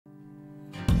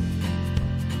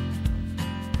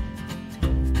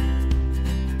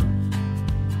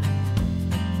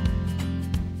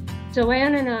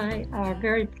ZoAnn and I are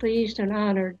very pleased and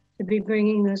honored to be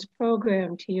bringing this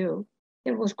program to you.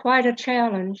 It was quite a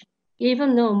challenge,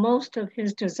 even though most of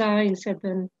his designs have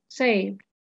been saved.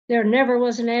 There never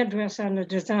was an address on the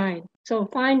design, so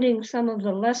finding some of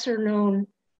the lesser known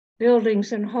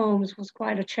buildings and homes was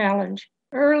quite a challenge.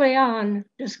 Early on,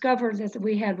 discovered that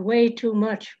we had way too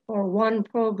much for one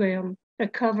program to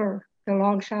cover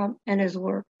DeLongchamps and his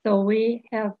work. So we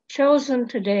have chosen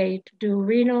today to do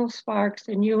Reno, Sparks,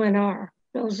 and UNR.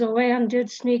 So ZoAnn did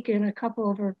sneak in a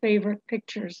couple of her favorite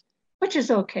pictures, which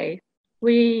is okay.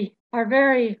 We are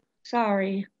very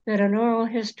sorry that an oral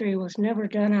history was never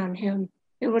done on him.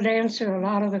 It would answer a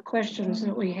lot of the questions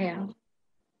that we have.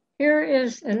 Here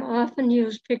is an often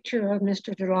used picture of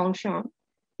Mr. DeLongchamps.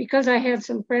 Because I had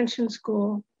some French in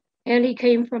school and he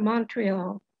came from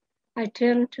Montreal, I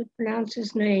tend to pronounce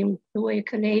his name the way a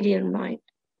Canadian might.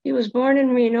 He was born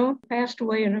in Reno, passed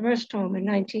away in a rest home in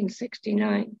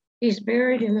 1969. He's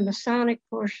buried in the Masonic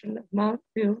portion of Mount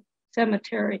View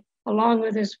Cemetery, along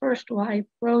with his first wife,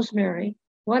 Rosemary,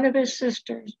 one of his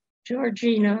sisters,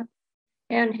 Georgina,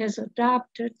 and his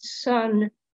adopted son,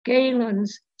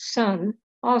 Galen's son,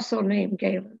 also named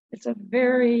Galen. It's a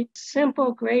very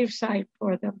simple gravesite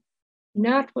for them,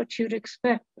 not what you'd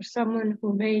expect for someone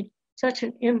who made such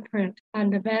an imprint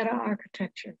on Nevada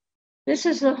architecture. This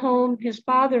is the home his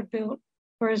father built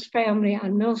for his family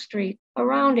on Mill Street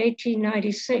around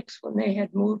 1896 when they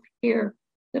had moved here.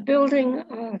 The building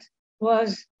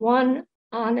was one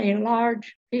on a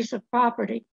large piece of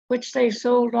property, which they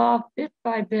sold off bit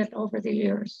by bit over the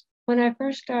years. When I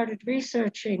first started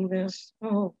researching this,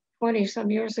 20 some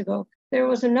years ago, there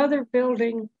was another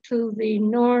building to the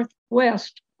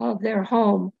northwest of their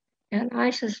home. And I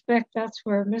suspect that's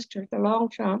where Mr.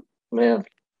 DeLongchamps lived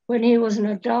when he was an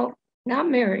adult, not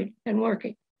married and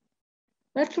working.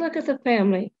 Let's look at the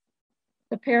family.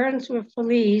 The parents were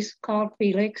Felice, called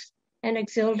Felix, and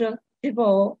Exilda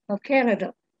Thibault of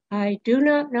Canada. I do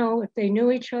not know if they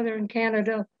knew each other in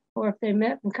Canada or if they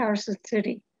met in Carson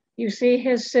City. You see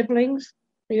his siblings.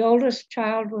 The oldest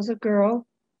child was a girl,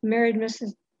 married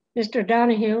Mr.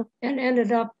 Donahue, and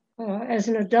ended up as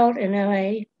an adult in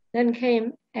LA. Then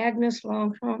came Agnes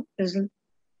Longchamp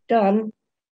Dunn,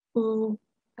 who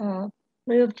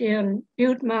lived in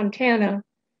Butte, Montana,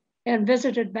 and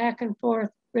visited back and forth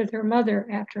with her mother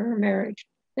after her marriage.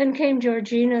 Then came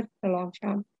Georgina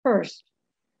DeLongchamps first,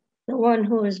 the one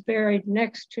who is buried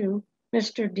next to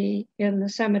Mr. D in the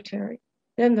cemetery.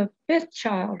 Then the fifth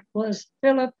child was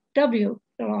Philip W.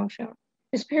 DeLongchamps.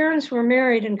 His parents were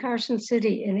married in Carson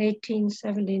City in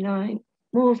 1879,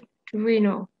 moved to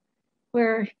Reno,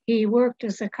 where he worked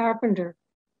as a carpenter,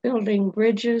 building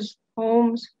bridges,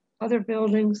 homes, other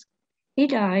buildings. He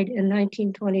died in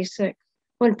 1926.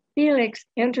 When Felix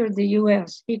entered the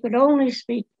US, he could only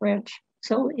speak French.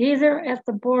 So either at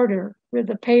the border with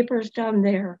the papers done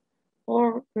there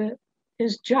or with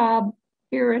his job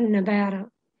here in Nevada,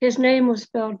 his name was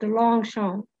spelled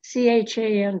DeLongchamps,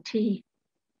 C-H-A-N-T.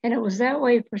 And it was that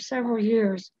way for several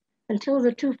years until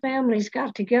the two families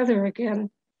got together again.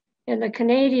 And the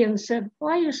Canadians said,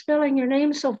 "Why are you spelling your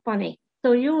name so funny?"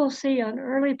 So you will see on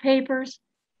early papers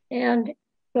and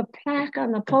the plaque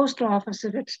on the post office,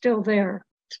 if it's still there,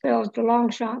 spells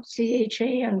DeLongchamps,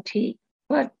 C-H-A-N-T.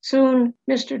 But soon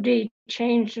Mr. D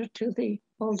changed it to the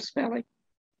old spelling.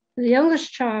 The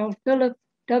youngest child, Philip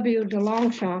W.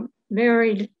 DeLongchamps,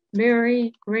 married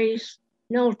Mary Grace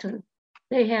Knowlton.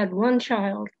 They had one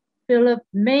child, Philip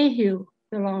Mayhew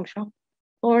DeLongchamps,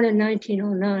 born in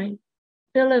 1909.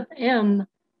 Philip M.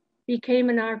 became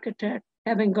an architect,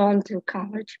 having gone through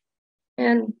college,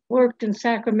 and worked in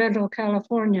Sacramento,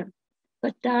 California,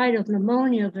 but died of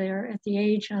pneumonia there at the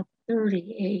age of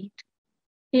 38.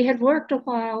 He had worked a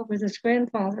while with his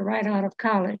grandfather right out of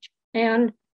college,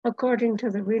 and according to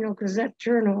the Reno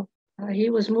Gazette-Journal, he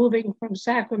was moving from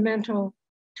Sacramento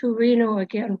to Reno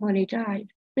again when he died.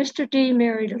 Mr. D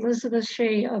married Elizabeth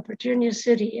Shea of Virginia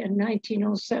City in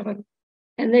 1907,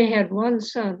 and they had one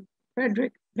son,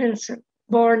 Frederic Vincent,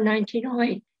 born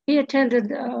 1908. He attended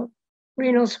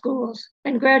Reno schools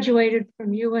and graduated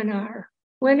from UNR,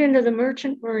 went into the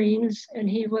Merchant Marines, and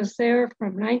he was there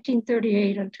from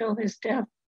 1938 until his death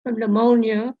from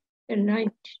pneumonia in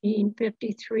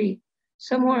 1953,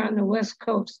 somewhere on the West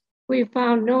Coast. We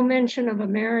found no mention of a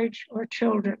marriage or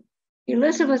children.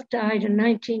 Elizabeth died in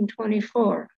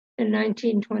 1924. In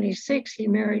 1926, he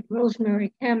married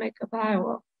Rosemary Kamick of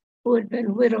Iowa, who had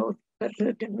been widowed but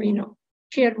lived in Reno.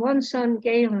 She had one son,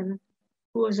 Galen,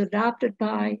 who was adopted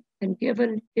by and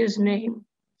given his name,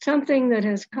 something that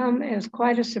has come as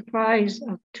quite a surprise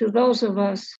to those of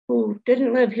us who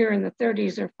didn't live here in the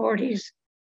 30s or 40s,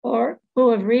 or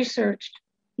who have researched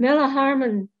Mela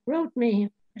Harmon wrote me,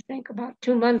 I think about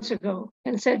 2 months ago,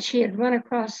 and said she had run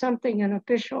across something in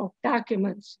official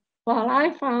documents. While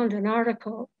I found an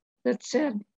article that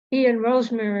said he and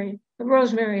Rosemary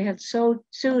had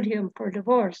sued him for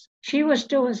divorce. She was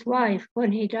still his wife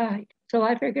when he died, so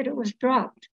I figured it was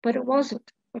dropped, but it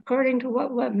wasn't. According to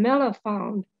what Mela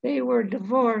found, they were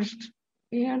divorced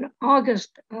in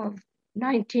August of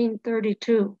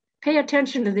 1932. Pay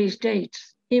attention to these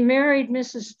dates. He married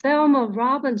Mrs. Thelma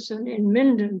Robinson in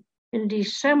Minden in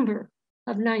December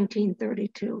of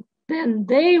 1932. Then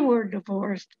they were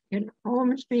divorced in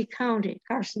Ormsby County,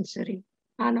 Carson City,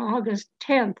 on August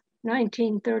 10th,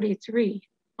 1933.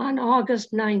 On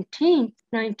August 19th,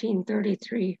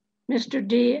 1933, Mr.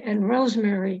 D and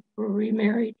Rosemary were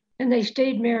remarried, and they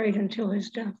stayed married until his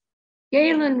death.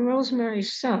 Galen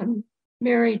Rosemary's son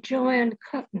married ZoAnn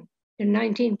Cutton in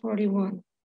 1941,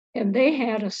 and they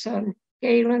had a son,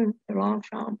 Galen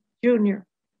DeLongchamps Jr.,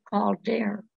 called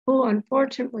Dare, who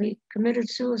unfortunately committed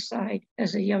suicide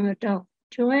as a young adult.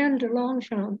 ZoAnn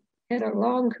DeLongchamps had a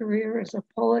long career as a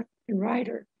poet and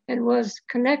writer and was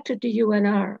connected to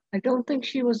UNR. I don't think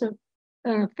she was an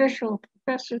official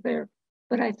professor there,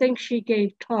 but I think she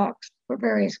gave talks for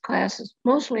various classes,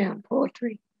 mostly on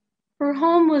poetry. Her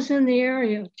home was in the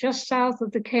area just south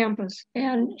of the campus,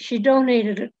 and she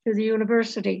donated it to the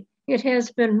university. It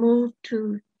has been moved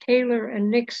to Taylor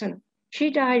and Nixon. She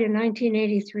died in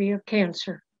 1983 of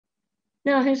cancer.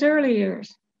 Now, his early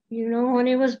years, when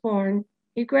he was born,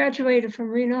 he graduated from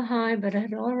Reno High, but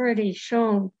had already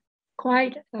shown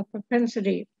quite a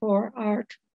propensity for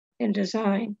art and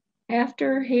design.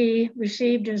 After he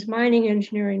received his mining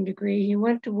engineering degree, he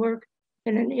went to work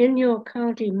in an Inyo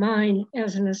County mine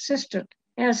as an assistant.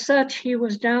 As such, he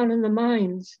was down in the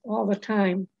mines all the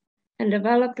time and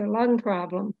developed a lung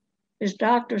problem. His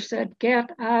doctor said, "Get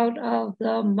out of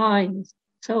the mines."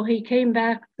 So he came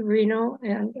back to Reno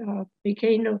and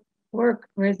began to work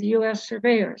with U.S.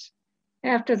 surveyors.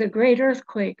 After the great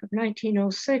earthquake of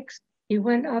 1906, he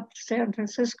went up to San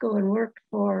Francisco and worked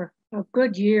for a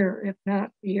good year, if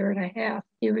not a year and a half.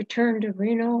 He returned to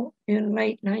Reno in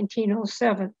late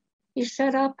 1907. He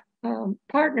set up a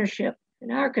partnership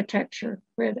in architecture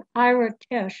with Ira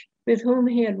Tesh, with whom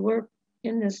he had worked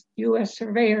in this U.S.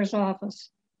 surveyor's office.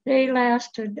 They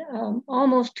lasted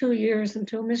almost 2 years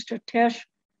until Mr. Tesh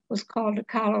was called to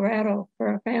Colorado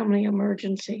for a family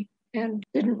emergency and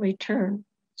didn't return.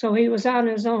 So he was on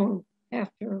his own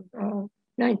after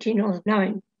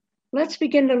 1909. Let's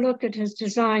begin to look at his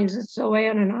designs that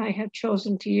ZoAnn and I have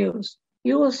chosen to use.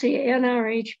 You will see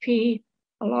NRHP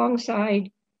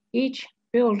alongside each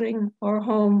building or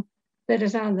home that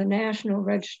is on the National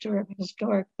Register of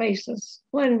Historic Places.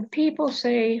 When people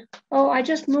say, "Oh, I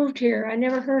just moved here, I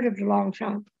never heard of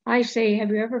DeLongchamps," I say, "Have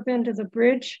you ever been to the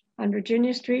bridge on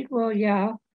Virginia Street?" "Well,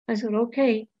 yeah." I said,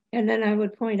 "Okay." And then I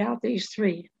would point out these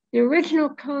three. The original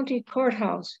county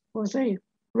courthouse was a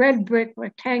red brick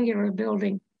rectangular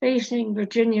building facing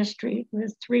Virginia Street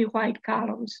with 3 white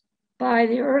columns. By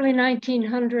the early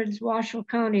 1900s, Washoe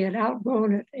County had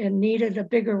outgrown it and needed a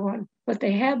bigger one, but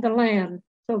they had the land,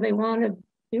 so they wanted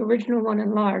the original one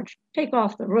enlarged. Take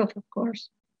off the roof, of course.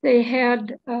 They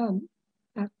had a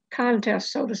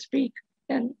contest, so to speak,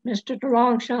 and Mr.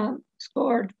 DeLongchamps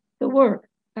scored the work.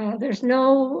 There's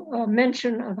no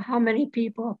mention of how many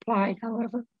people applied,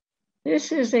 however.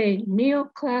 This is a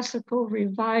neoclassical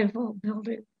revival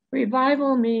building.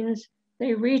 Revival means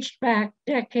they reached back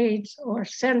decades or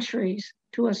centuries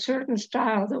to a certain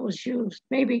style that was used,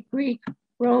 maybe Greek,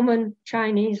 Roman,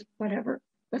 Chinese, whatever.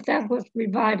 But that's what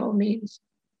revival means.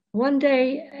 One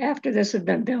day after this had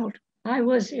been built, I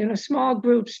was in a small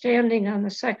group standing on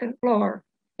the second floor,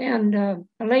 and a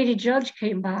lady judge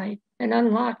came by and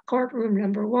unlocked courtroom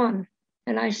number 1.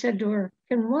 And I said to her,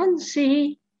 "Can one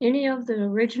see any of the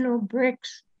original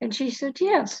bricks?" And she said,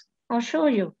 "Yes, I'll show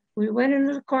you." We went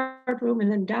into the courtroom,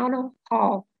 and then down a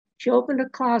hall, she opened a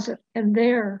closet, and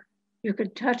there you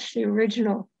could touch the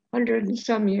original 100 and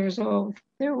some years old.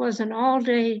 There was an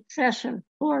all-day session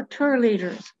for tour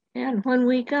leaders. And when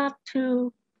we got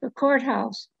to the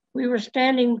courthouse, we were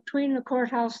standing between the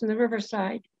courthouse and the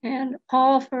riverside. And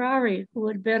Paul Ferrari, who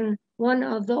had been one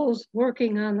of those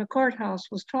working on the courthouse,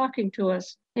 was talking to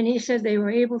us. And he said they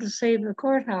were able to save the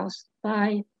courthouse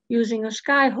by using a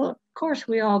skyhook. Of course,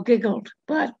 we all giggled,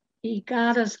 but he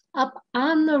got us up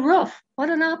on the roof. What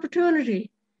an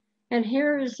opportunity. And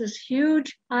here is this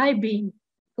huge I-beam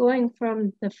going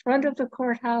from the front of the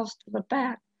courthouse to the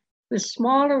back, with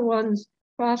smaller ones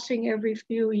crossing every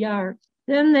few yards.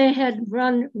 Then they had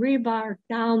run rebar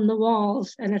down the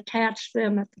walls and attached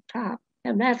them at the top.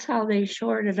 And that's how they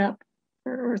shored it up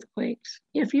for earthquakes.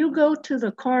 If you go to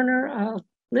the corner of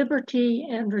Liberty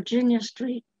and Virginia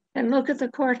Street. And look at the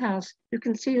courthouse. You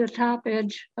can see the top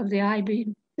edge of the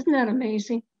I-beam. Isn't that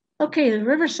amazing? Okay, the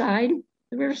Riverside.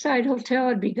 The Riverside Hotel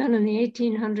had begun in the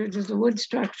 1800s as a wood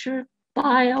structure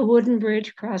by a wooden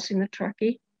bridge crossing the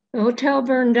Truckee. The hotel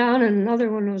burned down and another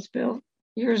one was built.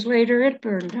 Years later, it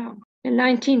burned down. In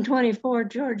 1924,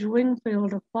 George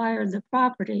Wingfield acquired the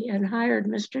property and hired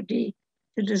Mr. D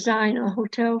to design a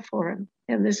hotel for him.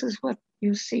 And this is what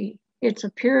you see. It's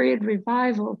a period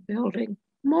revival building.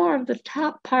 More of the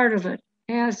top part of it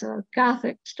has a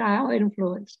Gothic style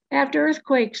influence. After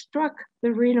earthquake struck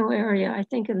the Reno area, I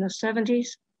think in the 70s,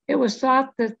 it was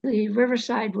thought that the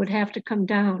Riverside would have to come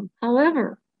down.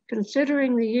 However,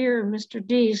 considering the year Mr.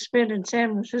 D spent in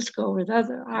San Francisco with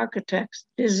other architects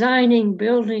designing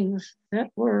buildings that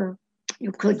were,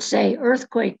 you could say,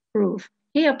 earthquake-proof,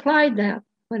 he applied that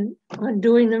when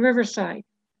doing the Riverside.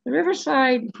 The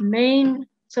Riverside main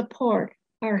support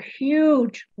are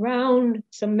huge round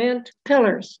cement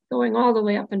pillars going all the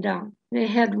way up and down. They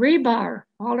had rebar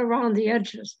all around the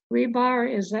edges. Rebar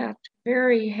is that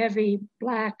very heavy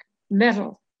black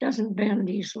metal, doesn't bend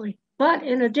easily. But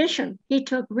in addition, he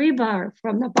took rebar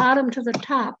from the bottom to the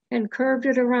top and curved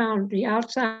it around the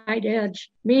outside edge,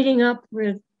 meeting up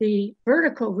with the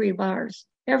vertical rebars.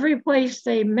 Every place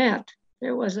they met,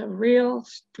 there was a real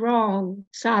strong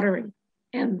soldering.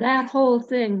 And that whole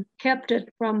thing kept it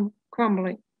from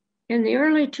crumbling. In the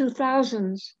early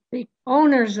 2000s, the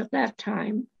owners at that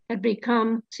time had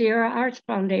become Sierra Arts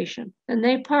Foundation, and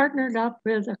they partnered up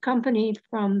with a company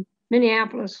from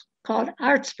Minneapolis called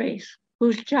ArtSpace,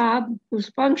 whose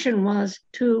function was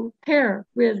to pair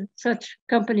with such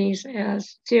companies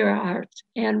as Sierra Arts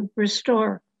and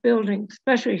restore buildings,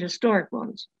 especially historic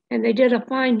ones. And they did a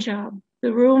fine job.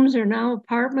 The rooms are now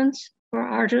apartments for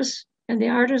artists. And the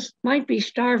artists might be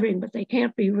starving, but they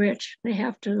can't be rich. They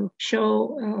have to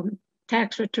show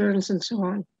tax returns and so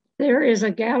on. There is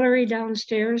a gallery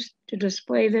downstairs to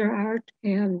display their art,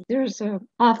 and there's an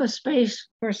office space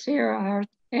for Sierra Art.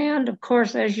 And of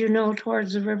course, as you know,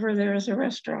 towards the river, there is a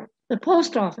restaurant. The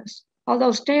post office.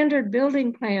 Although standard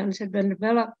building plans had been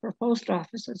developed for post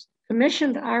offices,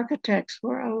 commissioned architects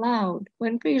were allowed,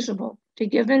 when feasible, to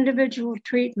give individual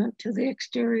treatment to the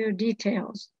exterior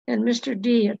details. And Mr.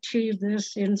 D achieved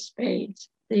this in spades.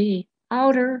 The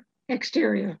outer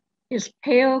exterior is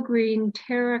pale green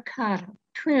terracotta,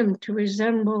 trimmed to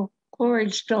resemble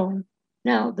quarried stone.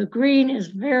 Now, the green is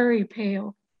very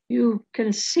pale. You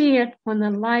can see it when the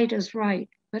light is right,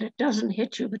 but it doesn't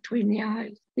hit you between the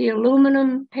eyes. The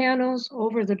aluminum panels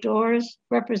over the doors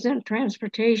represent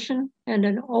transportation, and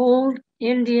an old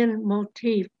Indian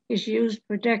motif is used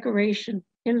for decoration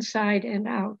inside and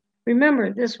out.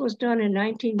 Remember, this was done in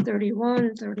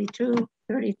 1931, 32,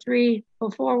 33,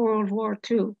 before World War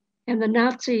II, and the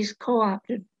Nazis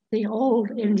co-opted the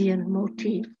old Indian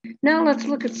motif. Now let's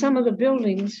look at some of the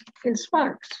buildings in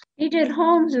Sparks. He did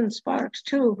homes in Sparks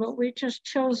too, but we've just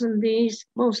chosen these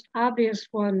most obvious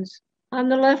ones. On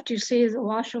the left, you see the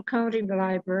Washoe County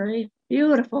Library,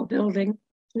 beautiful building.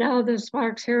 Now the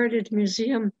Sparks Heritage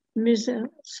Museum,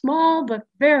 small but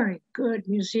very good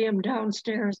museum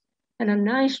downstairs, and a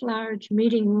nice large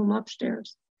meeting room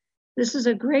upstairs. This is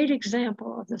a great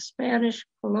example of the Spanish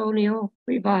colonial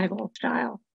revival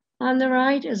style. On the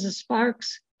right is the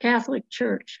Sparks Catholic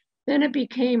Church. Then it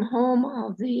became home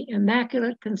of the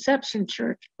Immaculate Conception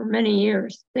Church for many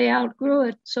years. They outgrew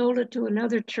it, sold it to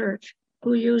another church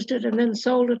who used it, and then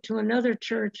sold it to another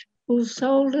church who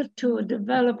sold it to a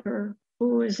developer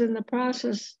who is in the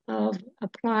process of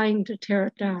applying to tear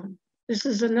it down. This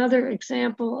is another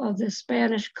example of the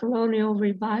Spanish colonial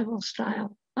revival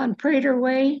style. On Prater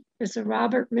Way is the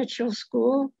Robert Mitchell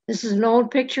School. This is an old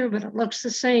picture, but it looks the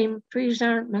same. Trees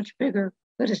aren't much bigger,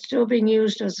 but it's still being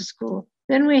used as a school.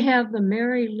 Then we have the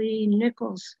Mary Lee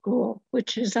Nichols School,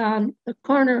 which is on the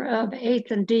corner of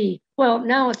 8th and D. Well,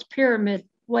 now it's Pyramid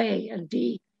Way and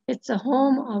D. It's a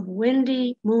home of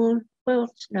Windy Moon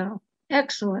quilts now.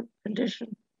 Excellent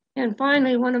condition. And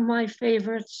finally, one of my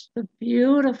favorites, the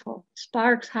beautiful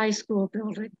Sparks High School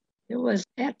building. It was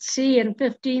at C and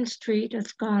 15th Street.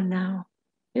 It's gone now.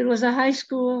 It was a high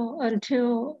school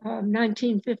until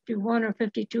 1951 or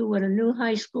 52 when a new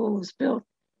high school was built,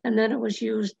 and then it was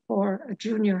used for a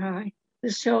junior high.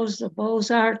 This shows the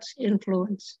Beaux-Arts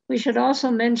influence. We should also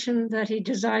mention that he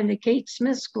designed the Kate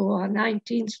Smith School on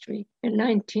 19th Street in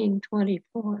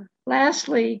 1924.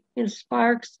 Lastly, in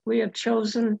Sparks, we have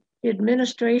chosen the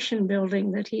administration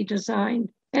building that he designed.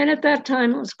 And at that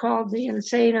time, it was called the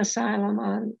Insane Asylum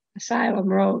on Asylum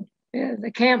Road.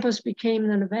 The campus became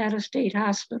the Nevada State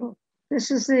Hospital. This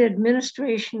is the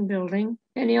administration building,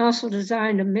 and he also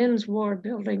designed a men's ward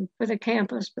building for the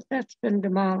campus, but that's been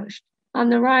demolished. On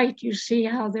the right, you see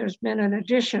how there's been an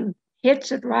addition,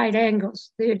 hits at right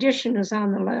angles. The addition is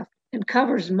on the left and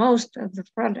covers most of the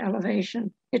front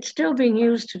elevation. It's still being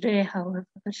used today, however.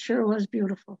 It sure was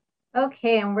beautiful.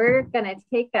 Okay, and we're going to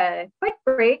take a quick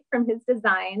break from his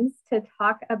designs to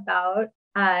talk about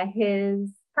his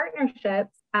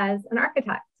partnerships as an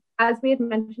architect. As we had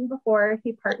mentioned before,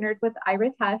 he partnered with Ira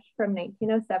Tesh from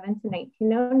 1907 to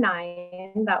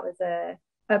 1909. That was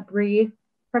a brief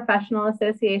professional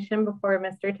association before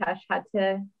Mr. Tesh had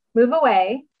to move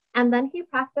away. And then he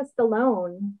practiced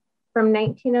alone from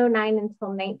 1909 until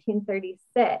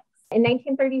 1936. In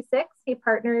 1936, he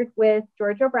partnered with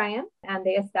George O'Brien, and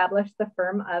they established the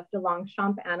firm of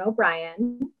DeLongchamps and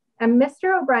O'Brien. And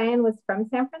Mr. O'Brien was from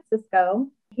San Francisco.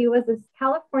 He was a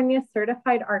California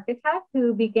certified architect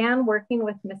who began working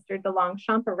with Mr.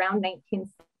 DeLongchamps around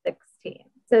 1916.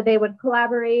 So they would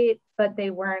collaborate, but they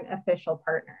weren't official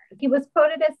partners. He was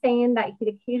quoted as saying that he'd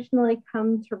occasionally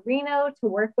come to Reno to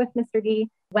work with Mr. D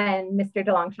when Mr.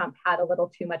 DeLongchamps had a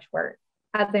little too much work.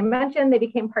 As I mentioned, they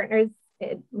became partners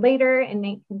later in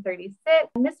 1936.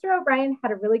 Mr. O'Brien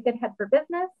had a really good head for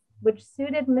business, which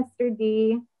suited Mr.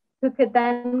 D, who could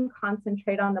then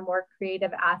concentrate on the more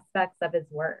creative aspects of his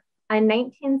work. In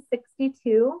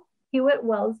 1962, Hewitt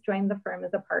Wells joined the firm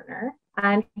as a partner,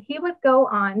 and he would go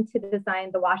on to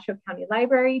design the Washoe County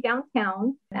Library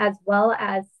downtown, as well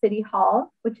as City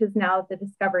Hall, which is now the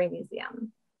Discovery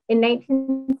Museum. In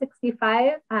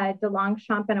 1965,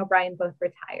 DeLongchamps and O'Brien both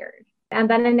retired. And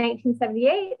then in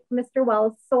 1978, Mr.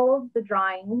 Wells sold the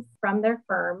drawings from their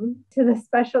firm to the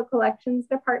Special Collections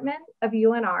Department of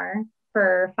UNR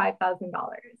for $5,000.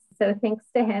 So thanks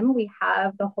to him, we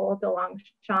have the whole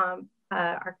DeLongchamps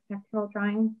architectural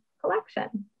drawing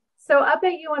collection. So up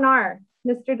at UNR,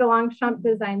 Mr. DeLongchamps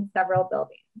designed several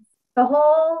buildings. The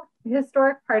whole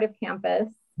historic part of campus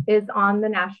is on the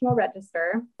National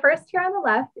Register. First here on the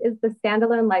left is the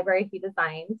standalone library he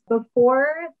designed.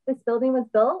 Before this building was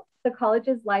built, the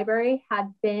college's library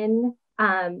had been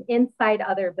inside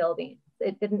other buildings.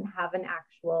 It didn't have an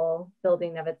actual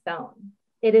building of its own.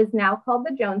 It is now called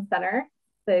the Jones Center.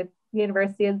 The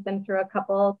university has been through a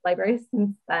couple libraries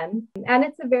since then. And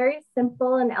it's a very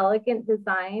simple and elegant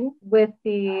design with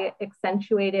the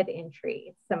accentuated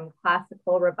entry, some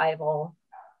classical revival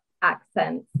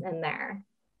accents in there.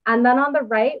 And then on the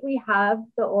right, we have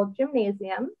the old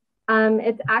gymnasium.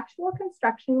 Its actual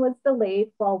construction was delayed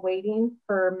while waiting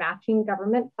for matching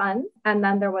government funds. And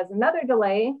then there was another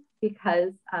delay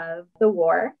because of the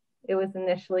war. It was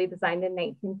initially designed in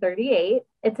 1938.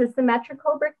 It's a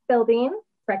symmetrical brick building,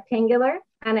 rectangular,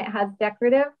 and it has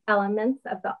decorative elements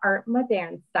of the Art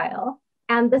Moderne style.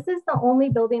 And this is the only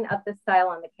building of this style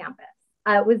on the campus.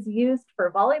 It was used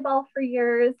for volleyball for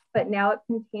years, but now it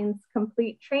contains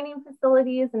complete training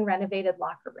facilities and renovated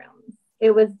locker rooms.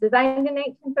 It was designed in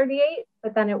 1938,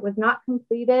 but then it was not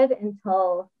completed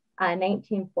until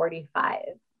 1945.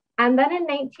 And then in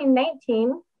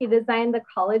 1919, he designed the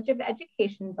College of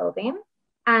Education building.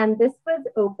 And this was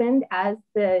opened as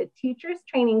the Teachers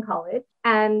Training College.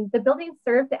 And the building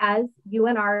served as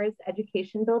UNR's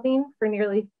education building for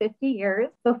nearly 50 years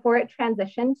before it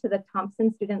transitioned to the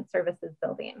Thompson Student Services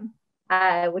building,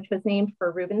 which was named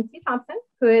for Reuben C. Thompson,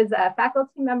 who is a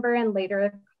faculty member and later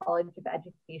a College of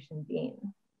Education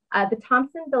dean. The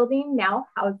Thompson building now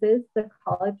houses the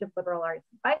College of Liberal Arts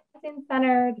Advising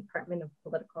Center, Department of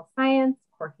Political Science,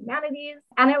 Core Humanities,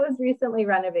 and it was recently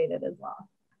renovated as well.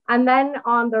 And then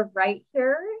on the right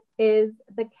here is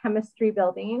the chemistry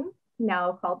building,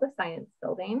 now called the science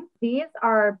building. These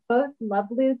are both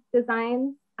lovely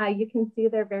designs. You can see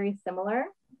they're very similar.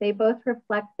 They both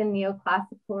reflect the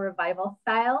neoclassical revival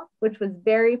style, which was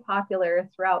very popular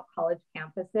throughout college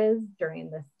campuses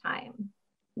during this time.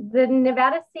 The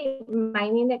Nevada State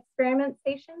Mining Experiment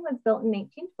Station was built in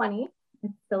 1920.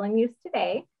 It's still in use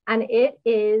today, and it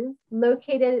is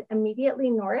located immediately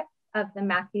north of the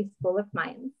Mackey School of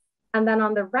Mines. And then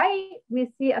on the right, we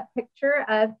see a picture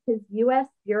of his U.S.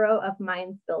 Bureau of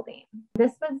Mines building.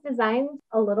 This was designed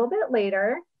a little bit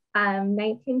later,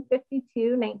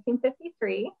 1952,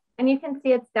 1953, and you can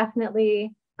see it's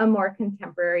definitely a more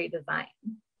contemporary design.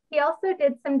 He also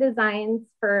did some designs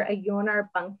for a UNR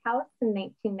bunkhouse in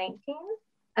 1919,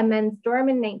 a men's dorm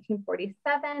in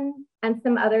 1947, and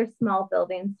some other small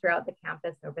buildings throughout the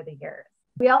campus over the years.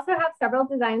 We also have several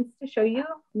designs to show you,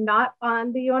 not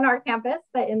on the UNR campus,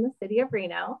 but in the city of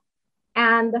Reno.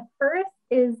 And the first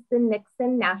is the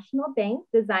Nixon National Bank,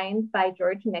 designed by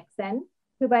George Nixon,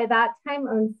 who by that time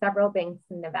owned several banks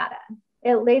in Nevada.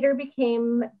 It later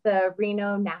became the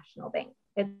Reno National Bank.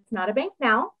 It's not a bank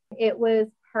now. It was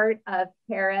part of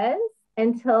Perez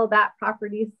until that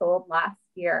property sold last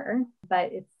year,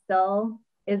 but it still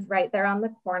is right there on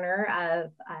the corner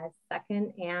of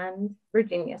 2nd and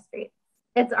Virginia Street.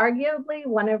 It's arguably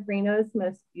one of Reno's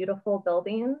most beautiful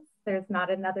buildings. There's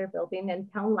not another building in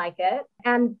town like it.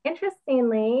 And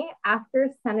interestingly, after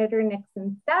Senator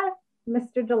Nixon's death,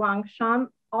 Mr.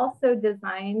 DeLongchamps also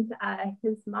designed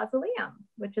his mausoleum,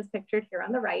 which is pictured here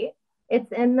on the right.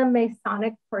 It's in the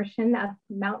Masonic portion of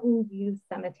Mountain View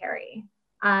Cemetery.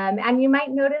 And you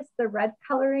might notice the red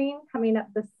coloring coming up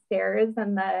the stairs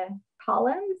and the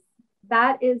columns.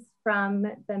 That is from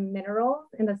the minerals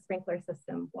in the sprinkler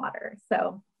system water.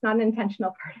 So it's not an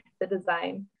intentional part of the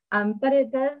design, but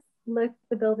it does look,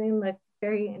 the building looks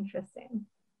very interesting.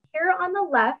 Here on the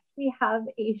left, we have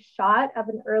a shot of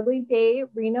an early day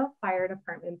Reno Fire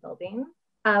Department building,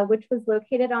 which was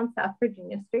located on South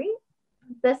Virginia Street.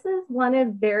 This is one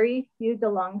of very few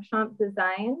DeLongchamps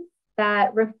designs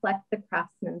that reflect the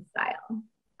craftsman style.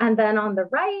 And then on the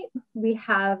right, we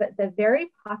have the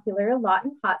very popular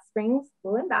Lawton Hot Springs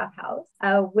Pool and Bathhouse,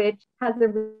 which has a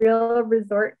real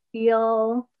resort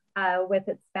feel with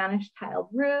its Spanish tiled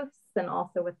roofs and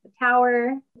also with the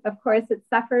tower. Of course, it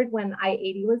suffered when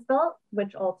I-80 was built,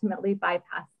 which ultimately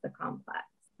bypassed the complex.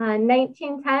 In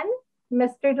 1910,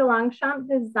 Mr. DeLongchamps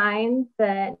designed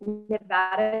the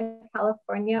Nevada,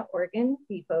 California, Oregon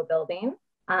Depot building,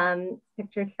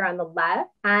 pictured here on the left,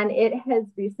 and it has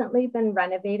recently been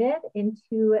renovated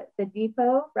into the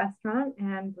Depot Restaurant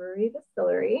and Brewery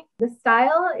Distillery. The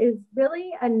style is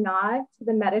really a nod to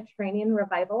the Mediterranean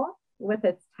revival with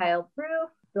its tiled roof,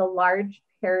 the large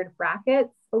paired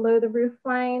brackets below the roof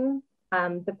line,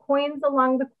 the coins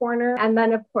along the corner, and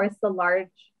then of course the large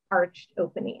arched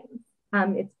openings.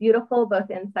 It's beautiful both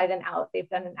inside and out. They've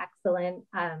done an excellent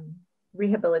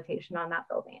rehabilitation on that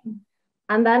building.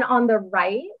 And then on the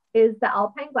right is the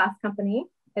Alpine Glass Company.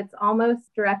 It's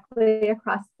almost directly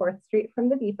across 4th Street from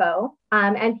the depot.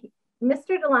 And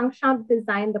Mr. DeLongchamps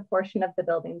designed the portion of the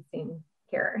building seen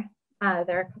here.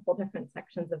 There are a couple different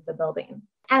sections of the building.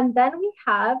 And then we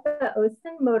have the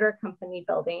Osen Motor Company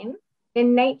building.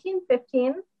 In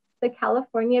 1915, the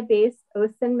California-based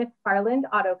Osen McFarland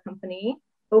Auto Company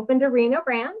opened a Reno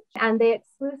branch, and they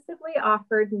exclusively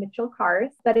offered Mitchell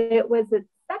cars, but it was its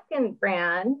second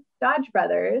brand, Dodge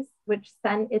Brothers, which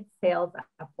sent its sales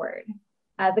upward.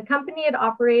 The company had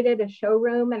operated a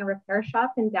showroom and a repair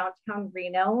shop in downtown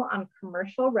Reno on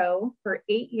Commercial Row for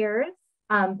 8 years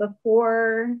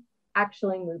before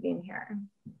actually moving here.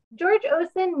 George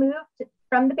Osen moved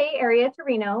from the Bay Area to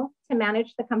Reno to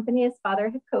manage the company his father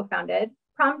had co-founded,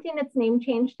 prompting its name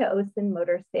change to Osen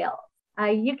Motor Sales.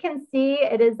 You can see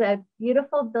it is a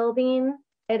beautiful building.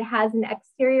 It has an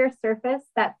exterior surface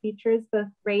that features both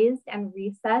raised and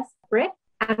recessed brick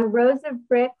and rows of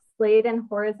bricks laid in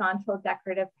horizontal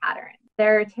decorative patterns.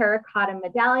 There are terracotta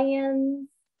medallions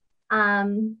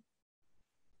that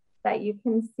you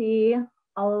can see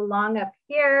all along up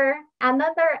here. And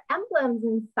then there are emblems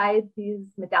inside these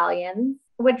medallions,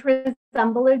 which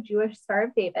resemble a Jewish Star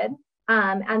of David.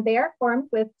 And they are formed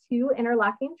with 2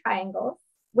 interlocking triangles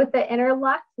with the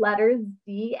interlocked letters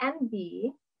D and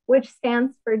B, which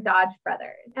stands for Dodge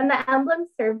Brothers. And the emblem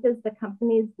served as the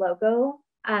company's logo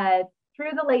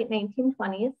through the late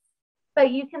 1920s,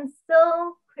 but you can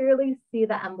still clearly see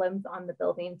the emblems on the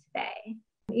building today,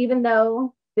 even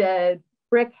though the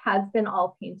brick has been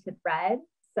all painted red.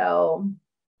 So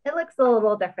it looks a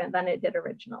little different than it did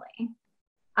originally.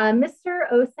 Mr.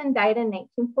 Osen died in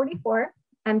 1944,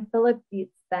 and Philip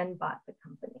Dietz then bought the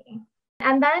company.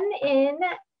 And then in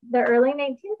the early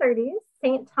 1930s,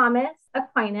 St. Thomas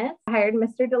Aquinas hired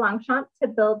Mr. DeLongchamps to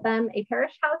build them a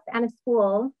parish house and a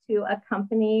school to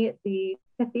accompany the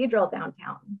cathedral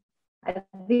downtown.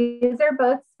 These are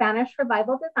both Spanish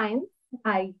Revival designs.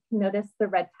 You can notice the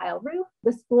red tile roof.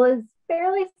 The school is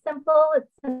fairly simple,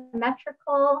 it's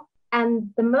symmetrical,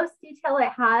 and the most detail it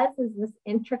has is this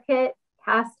intricate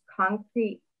cast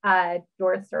concrete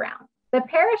door surround. The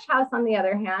parish house, on the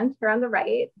other hand, here on the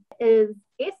right, is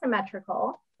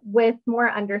asymmetrical with more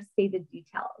understated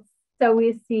details. So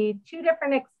we see 2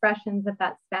 different expressions of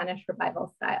that Spanish Revival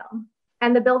style.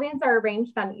 And the buildings are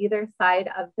arranged on either side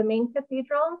of the main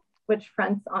cathedral, which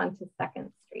fronts onto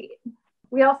 2nd Street.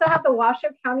 We also have the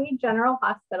Washoe County General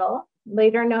Hospital,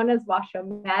 later known as Washoe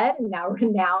Med, and now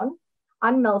renowned,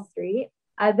 on Mill Street.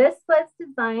 This was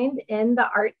designed in the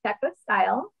Art Deco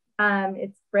style.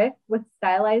 It's brick with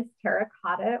stylized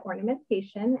terracotta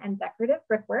ornamentation and decorative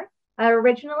brickwork.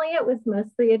 Originally, it was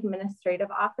mostly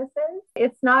administrative offices.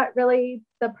 It's not really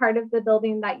the part of the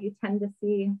building that you tend to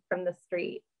see from the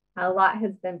street. A lot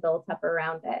has been built up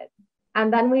around it.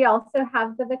 And then we also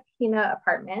have the Vecchina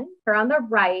apartment. Here on the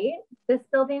right, this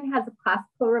building has a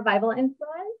classical revival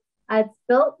influence. It's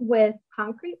built with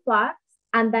concrete blocks.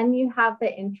 And then you have the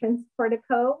entrance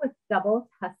portico with double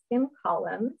Tuscan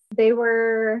columns. They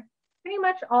were pretty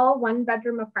much all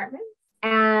one-bedroom apartments.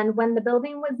 And when the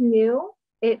building was new,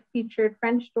 it featured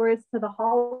French doors to the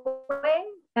hallway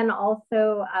and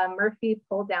also Murphy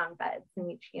pull-down beds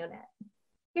in each unit.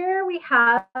 Here we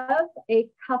have a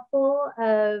couple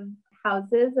of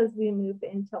houses as we move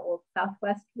into Old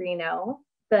Southwest Reno.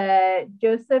 The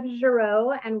Joseph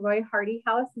Giraud and Roy Hardy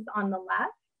house is on the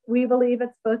left. We believe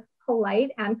it's both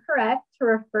polite and correct to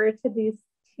refer to these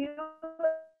two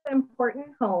important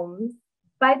homes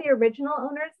by the original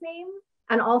owner's name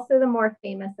and also the more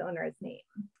famous owner's name.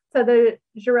 So the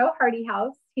Giraud Hardy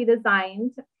house he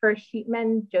designed for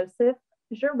sheepman Joseph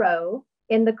Giraud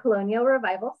in the colonial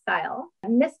revival style.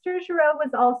 Mr. Giraud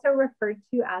was also referred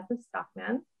to as a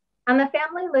stockman, and the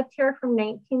family lived here from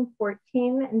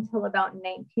 1914 until about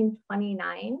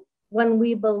 1929, when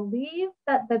we believe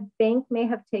that the bank may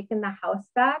have taken the house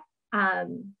back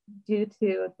due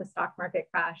to the stock market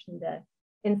crash and the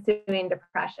ensuing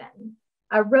depression.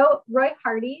 Roy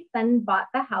Hardy then bought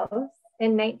the house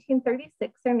in 1936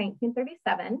 or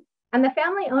 1937, and the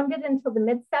family owned it until the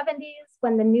mid-70s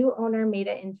when the new owner made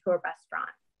it into a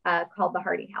restaurant called the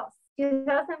Hardy House. In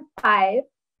 2005,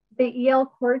 the E.L.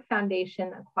 Cord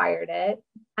Foundation acquired it,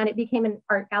 and it became an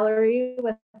art gallery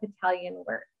with Italian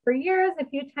work. For years, a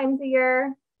few times a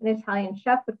year, an Italian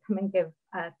chef would come and give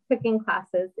cooking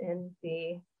classes in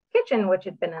the kitchen, which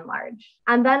had been enlarged.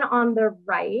 And then on the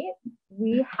right,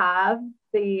 we have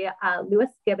the Lewis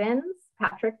Gibbons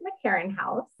Patrick McCarran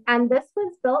house. And this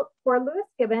was built for Lewis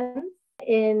Gibbons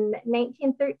in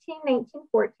 1913,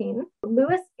 1914.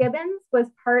 Lewis Gibbons was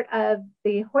part of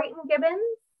the Hoyton Gibbons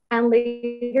and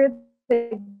later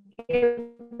the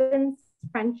Gibbons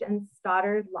French and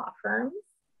Stoddard law firms.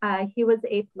 He was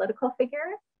a political figure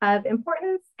of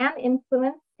importance and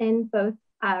influence in both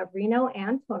Reno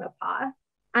and Tonopah.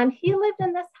 And he lived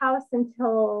in this house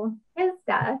until his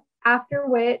death, after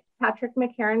which Patrick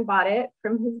McCarran bought it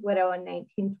from his widow in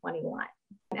 1921.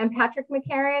 And Patrick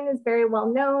McCarran is very well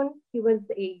known. He was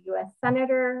a US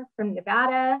Senator from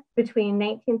Nevada between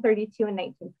 1932 and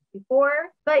 1954,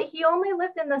 but he only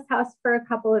lived in this house for a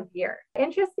couple of years.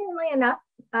 Interestingly enough,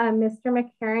 Mr.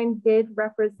 McCarran did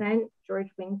represent George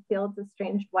Wingfield's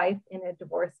estranged wife in a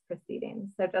divorce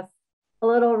proceeding. So just a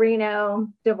little Reno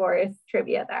divorce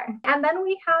trivia there. And then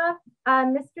we have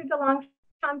Mr.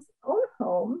 DeLongchamps' own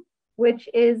home, which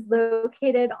is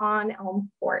located on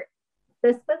Elm Fort.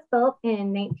 This was built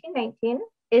in 1919.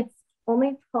 It's only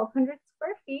 1,200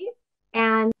 square feet,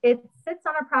 and it sits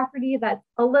on a property that's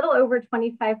a little over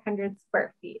 2,500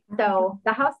 square feet. So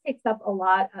the house takes up a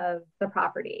lot of the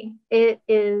property. It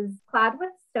is clad with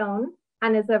stone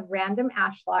and is of random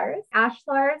ashlars.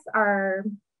 Ashlars are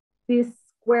these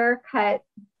square cut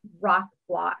rock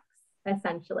blocks,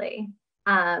 essentially.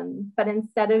 But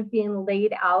instead of being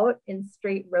laid out in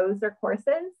straight rows or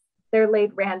courses, they're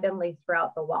laid randomly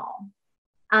throughout the wall.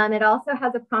 It also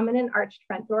has a prominent arched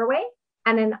front doorway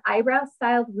and an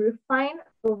eyebrow-styled roof line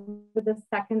over the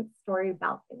second-story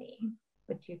balcony,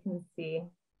 which you can see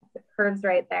it curves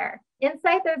right there.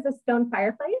 Inside, there's a stone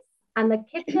fireplace, and the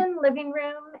kitchen, living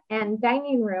room, and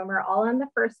dining room are all on the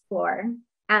first floor.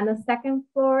 And the second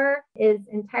floor is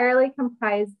entirely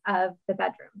comprised of the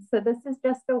bedrooms. So this is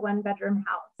just a one-bedroom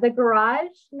house. The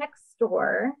garage next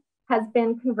door has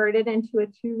been converted into a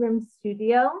two-room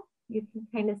studio. You can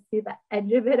kind of see the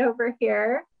edge of it over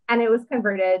here. And it was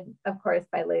converted, of course,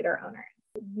 by later owners.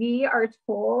 We are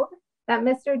told that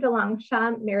Mr.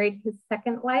 DeLongchamps married his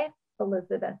second wife,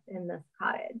 Elizabeth, in this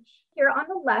cottage. Here on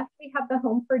the left, we have the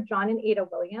home for John and Ada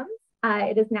Williams.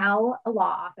 It is now a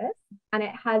law office, and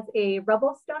it has a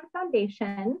rubble stone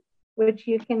foundation, which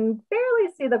you can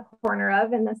barely see the corner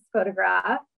of in this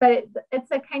photograph, but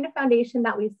it's a kind of foundation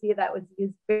that we see that was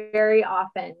used very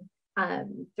often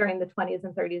during the 20s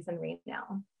and 30s in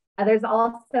Reno. There's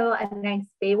also a nice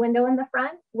bay window in the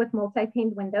front with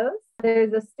multi-paned windows.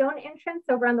 There's a stone entrance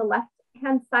over on the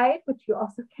left-hand side, which you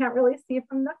also can't really see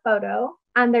from the photo.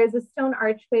 And there's a stone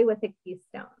archway with a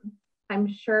keystone. I'm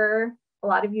sure a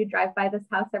lot of you drive by this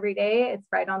house every day. It's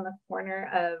right on the corner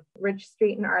of Ridge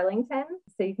Street in Arlington.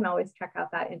 So you can always check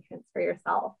out that entrance for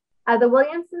yourself. The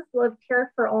Williamses lived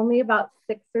here for only about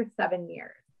 6 or 7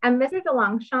 years. And Mr.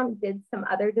 DeLongchamps did some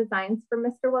other designs for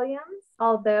Mr. Williams,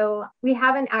 although we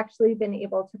haven't actually been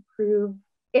able to prove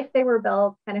if they were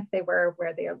built and if they were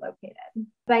where they are located.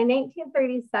 By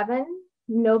 1937,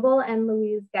 Noble and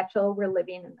Louise Getchell were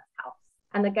living in this house.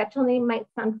 And the Getchell name might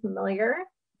sound familiar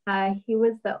He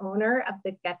was the owner of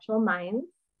the Getchell Mines,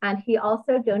 and he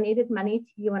also donated money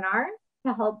to UNR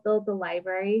to help build the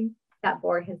library that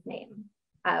bore his name,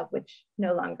 which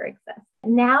no longer exists.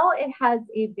 Now it has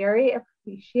a very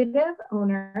appreciative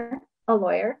owner, a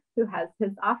lawyer who has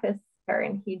his office here,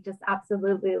 and he just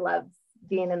absolutely loves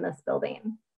being in this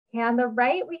building. And on the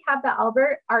right, we have the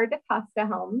Albert R. DaCosta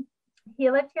home.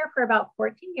 He lived here for about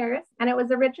 14 years, and it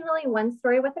was originally one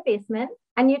story with a basement.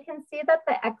 And you can see that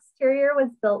the exterior was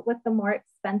built with the more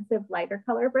expensive lighter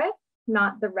color brick,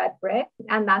 not the red brick.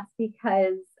 And that's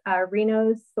because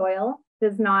Reno's soil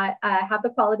does not have the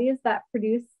qualities that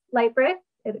produce light brick.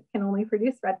 It can only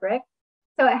produce red brick.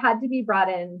 So it had to be brought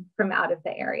in from out of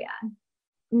the area.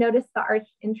 Notice the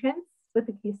arched entrance with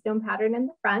the keystone pattern in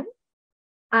the front.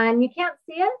 And you can't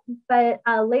see it, but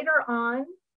later on,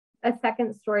 a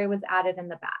second story was added in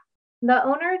the back. The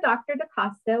owner, Dr.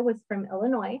 DaCosta, was from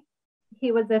Illinois.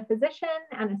 He was a physician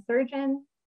and a surgeon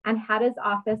and had his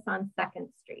office on 2nd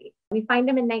Street. We find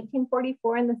him in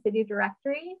 1944 in the city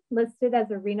directory, listed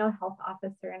as a Reno health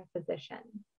officer and physician.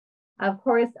 Of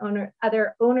course,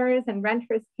 other owners and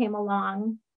renters came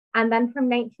along. And then from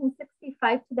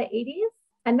 1965 to the 80s,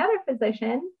 another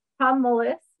physician, Tom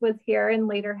Mullis, was here and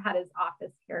later had his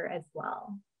office here as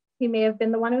well. He may have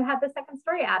been the one who had the second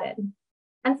story added.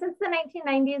 And since the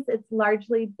 1990s, it's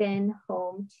largely been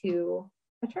home to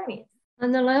attorneys.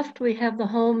 On the left, we have the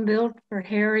home built for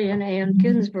Harry and Ann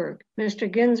Ginsburg.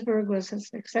 Mr. Ginsburg was a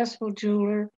successful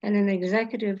jeweler and an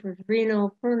executive of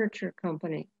Reno Furniture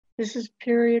Company. This is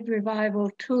period revival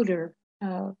Tudor.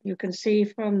 You can see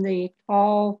from the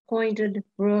tall pointed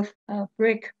roof,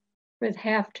 brick with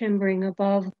half timbering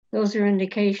above. Those are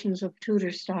indications of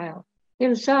Tudor style.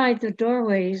 Inside, the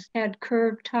doorways had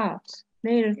curved tops,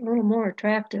 made it a little more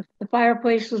attractive. The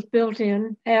fireplace was built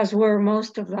in, as were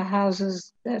most of the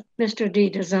houses that Mr. D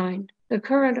designed. The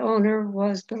current owner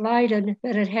was delighted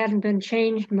that it hadn't been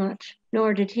changed much,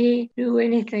 nor did he do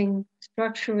anything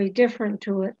structurally different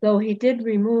to it, though he did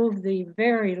remove the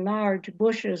very large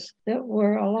bushes that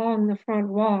were along the front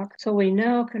walk, so we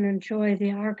now can enjoy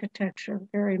the architecture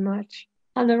very much.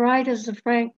 On the right is the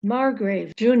Frank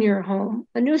Margrave Jr. home.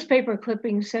 A newspaper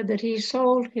clipping said that he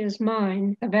sold his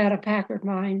mine, Nevada Packard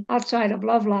mine, outside of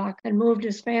Lovelock and moved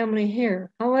his family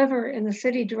here. However, in the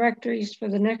city directories for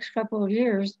the next couple of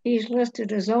years, he's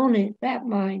listed as owning that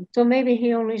mine, so maybe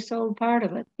he only sold part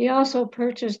of it. He also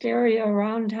purchased area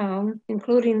around town,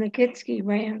 including the Kitsky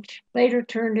Ranch, later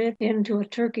turned it into a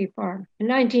turkey farm. In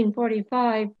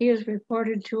 1945, he is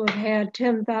reported to have had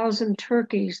 10,000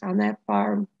 turkeys on that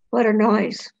farm. What a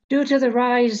noise. Due to the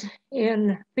rise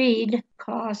in feed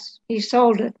costs, he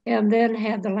sold it and then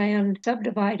had the land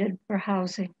subdivided for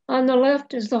housing. On the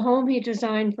left is the home he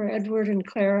designed for Edward and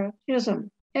Clara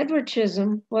Chisholm. Edward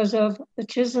Chisholm was of the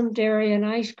Chisholm Dairy and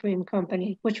Ice Cream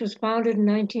Company, which was founded in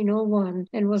 1901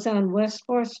 and was on West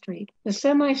 4th Street. The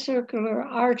semicircular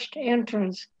arched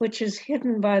entrance, which is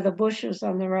hidden by the bushes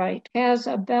on the right, has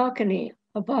a balcony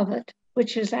above it,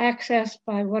 which is accessed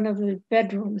by one of the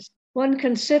bedrooms. One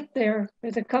can sit there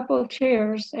with a couple of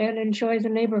chairs and enjoy the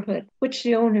neighborhood, which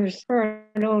the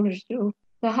current owners do.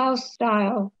 The house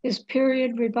style is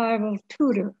period revival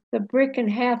Tudor. The brick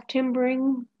and half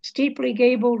timbering, steeply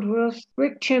gabled roofs,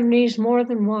 brick chimneys, more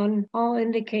than one, all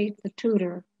indicate the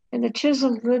Tudor. And the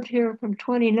Chisholms lived here from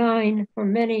 29 for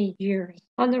many years.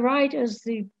 On the right is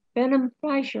the Benham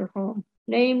Fleischer home,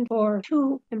 named for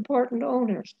two important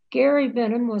owners. Gary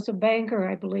Benham was a banker,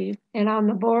 I believe, and on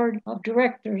the board of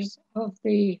directors of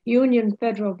the Union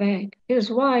Federal Bank. His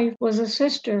wife was a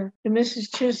sister to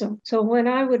Mrs. Chisholm, so when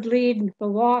I would lead the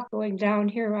walk going down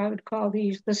here, I would call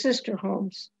these the sister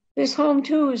homes. This home,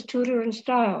 too, is Tudor in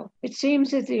style. It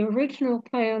seems that the original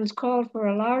plans called for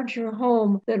a larger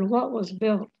home than what was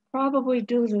built, probably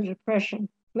due to the Depression.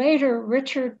 Later,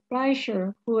 Richard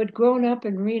Fleischer, who had grown up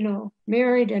in Reno,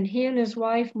 married, and he and his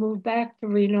wife moved back to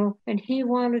Reno, and he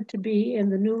wanted to be in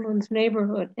the Newlands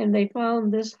neighborhood, and they found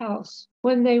this house.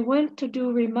 When they went to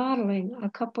do remodeling a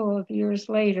couple of years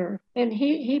later, and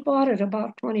he bought it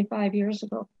about 25 years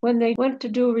ago. When they went to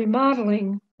do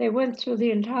remodeling, they went through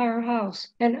the entire house,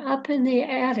 and up in the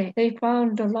attic, they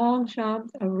found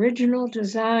DeLongchamps' original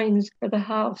designs for the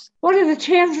house. What are the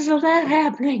chances of that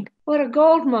happening? What a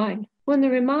gold mine. When the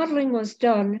remodeling was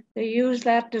done, they used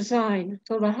that design,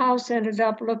 so the house ended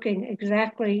up looking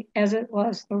exactly as it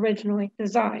was originally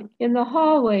designed. In the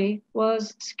hallway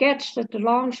was sketch that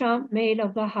DeLongchamps made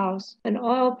of the house, an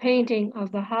oil painting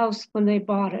of the house when they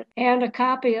bought it, and a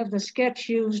copy of the sketch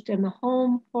used in the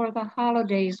Home for the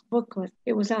Holidays booklet.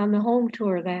 It was on the home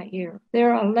tour that year.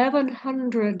 Their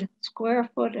 1,100 square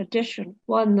foot addition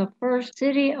won the first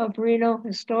City of Reno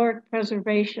Historic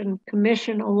Preservation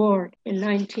Commission Award in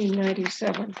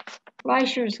 1997.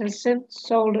 Fleischers has since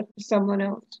sold it to someone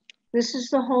else. This is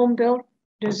the home-built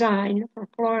design for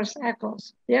florist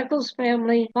Eccles. The Eccles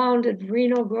family founded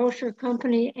Reno Grocer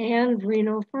Company and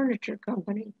Reno Furniture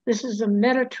Company. This is a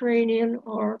Mediterranean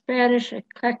or Spanish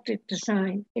eclectic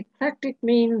design. Eclectic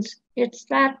means it's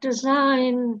that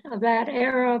design of that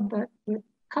era, but with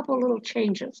couple little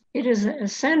changes. It is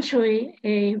essentially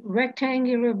a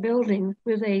rectangular building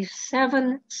with a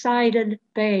 7-sided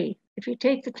bay. If you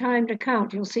take the time to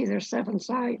count, you'll see there's 7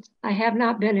 sides. I have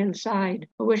not been inside.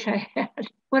 I wish I had.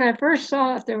 When I first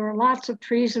saw it, there were lots of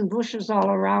trees and bushes all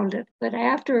around it. But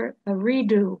after a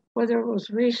redo, whether it was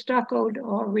restuccoed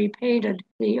or repainted,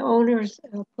 the owners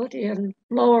put in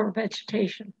lower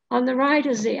vegetation. On the right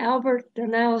is the Albert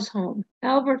Danaus home.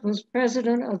 Albert was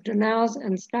president of Danaus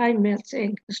and Steinmetz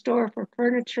Inc., a store for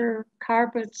furniture,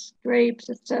 carpets, drapes,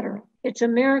 etc. It's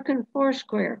American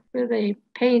Foursquare with a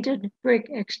painted brick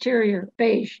exterior,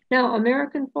 beige. Now,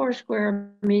 American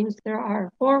Foursquare means there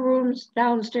are 4 rooms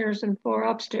downstairs and 4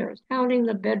 upstairs, counting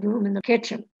the bedroom and the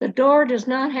kitchen. The door does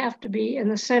not have to be in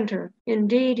the center.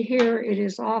 Indeed, here it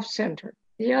is off-center.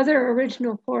 The other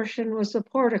original portion was the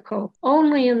portico,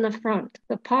 only in the front.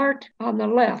 The part on the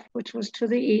left, which was to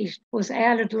the east, was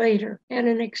added later, and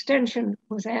an extension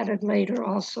was added later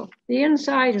also. The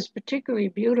inside is particularly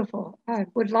beautiful. I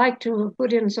would like to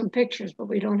put in some pictures, but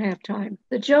we don't have time.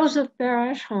 The Joseph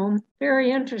Barash home,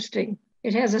 very interesting.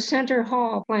 It has a center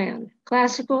hall plan.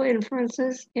 Classical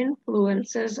influences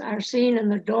are seen in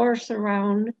the door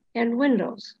surround and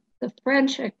windows. The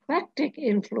French eclectic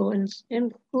influence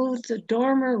includes the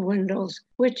dormer windows,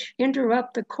 which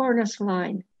interrupt the cornice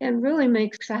line and really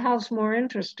makes the house more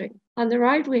interesting. On the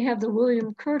right, we have the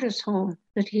William Curtis home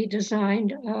that he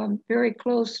designed very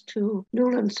close to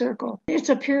Newland Circle. It's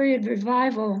a period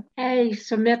revival,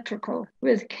 asymmetrical,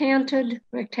 with canted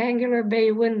rectangular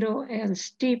bay window and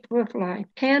steep roof line.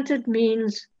 Canted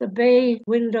means the bay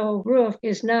window roof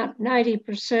is not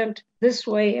 90% this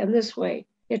way and this way.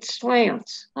 It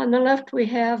slants. On the left, we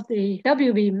have the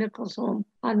W.B. Mickles home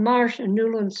on Marsh and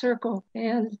Newland Circle,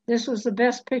 and this was the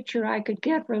best picture I could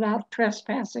get without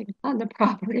trespassing on the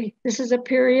property. This is a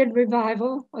period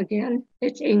revival. Again,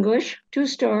 it's English,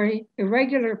 2-story,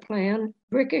 irregular plan,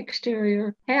 brick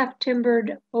exterior, half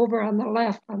timbered over on the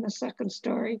left on the 2nd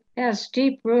story, has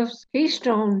steep roofs,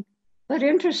 keystone. But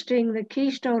interesting, the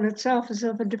keystone itself is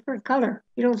of a different color.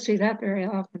 You don't see that very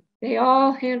often. They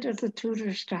all hint at the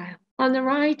Tudor style. On the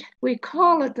right, we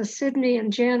call it the Sidney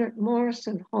and Janet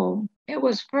Morrison home. It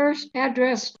was first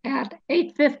addressed at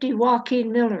 850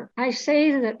 Joaquin Miller. I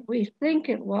say that we think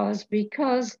it was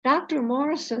because Dr.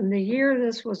 Morrison, the year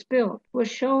this was built, was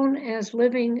shown as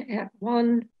living at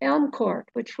 1 Elm Court,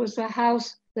 which was the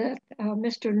house that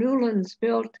Mr. Newlands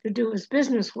built to do his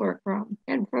business work from.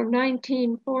 And from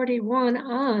 1941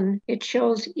 on, it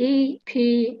shows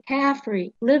E.P.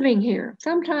 Caffrey living here,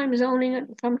 sometimes owning it,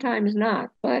 sometimes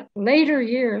not. But later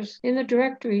years, in the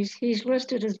directories, he's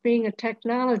listed as being a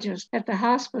technologist at the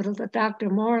hospital that Dr.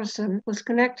 Morrison was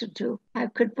connected to. I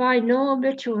could find no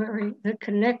obituary that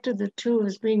connected the two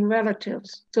as being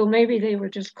relatives, so maybe they were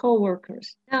just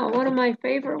co-workers. Now, one of my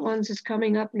favorite ones is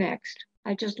coming up next.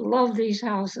 I just love these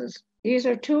houses. These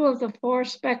are 2 of the 4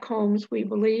 spec homes we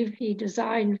believe he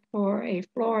designed for a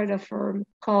Florida firm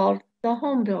called the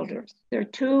Home Builders. There are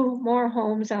 2 more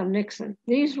homes on Nixon.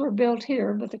 These were built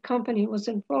here, but the company was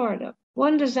in Florida.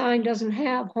 One design doesn't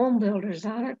have Home Builders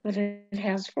on it, but it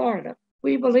has Florida.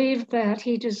 We believe that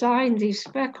he designed these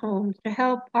spec homes to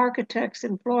help architects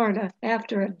in Florida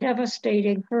after a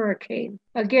devastating hurricane.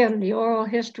 Again, the oral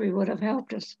history would have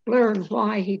helped us learn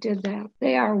why he did that.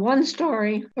 They are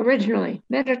 1-story, originally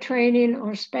Mediterranean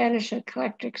or Spanish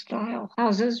eclectic style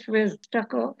houses with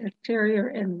stucco exterior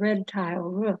and red tile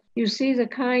roof. You see the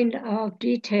kind of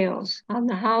details on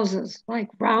the houses, like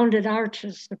rounded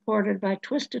arches supported by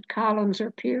twisted columns or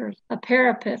piers, a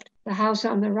parapet. The house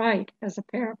on the right has a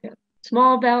parapet.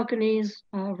 Small balconies,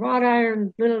 wrought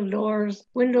iron little doors,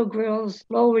 window grills,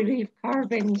 low relief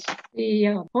carvings.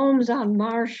 The homes on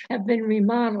Marsh have been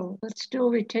remodeled, but still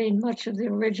retain much of the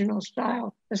original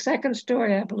style. The second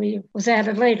story, I believe, was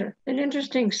added later. An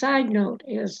interesting side note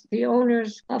is the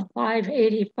owners of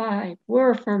 585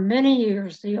 were for many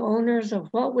years the owners of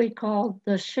what we called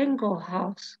the shingle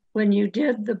house when you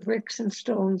did the bricks and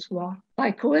stones walk.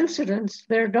 By coincidence,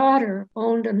 their daughter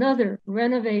owned another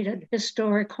renovated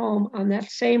historic home on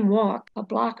that same walk, a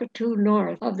block or two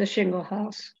north of the shingle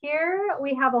house. Here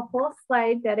we have a whole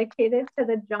slide dedicated to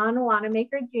the John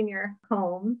Wanamaker Jr.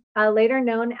 home, later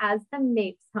known as the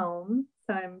Mapes home.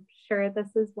 So I'm sure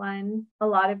this is one a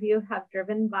lot of you have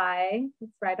driven by.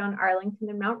 It's right on Arlington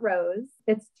and Mount Rose.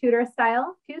 It's Tudor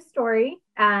style, 2-story,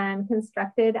 and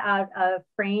constructed out of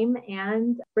frame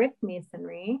and brick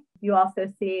masonry. You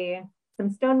also see some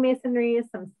stone masonry,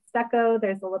 some stucco.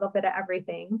 There's a little bit of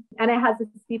everything. And it has a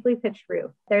steeply pitched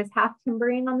roof. There's half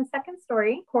timbering on the second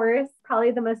story. Of course,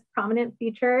 probably the most prominent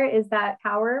feature is that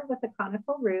tower with a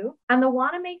conical roof. And the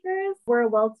Wanamakers were a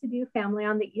well-to-do family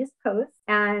on the East Coast.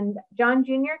 And John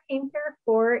Jr. came here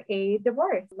for a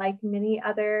divorce, like many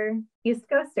other East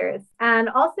Coasters. And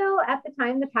also at the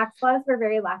time, the tax laws were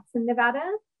very lax in Nevada,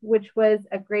 which was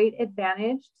a great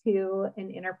advantage to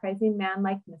an enterprising man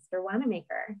like Mr.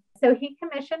 Wanamaker. So he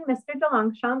commissioned Mr.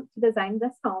 DeLongchamps to design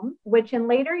this home, which in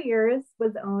later years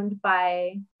was owned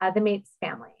by the Mapes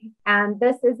family. And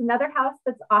this is another house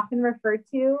that's often referred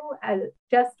to as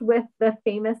just with the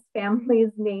famous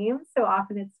family's name. So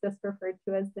often it's just referred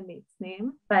to as the Mapes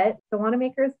name, but the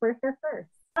Wanamakers were here first.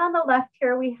 On the left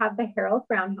here, we have the Harold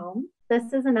Brown home.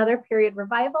 This is another period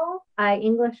revival,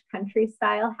 English country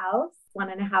style house,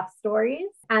 1.5 stories.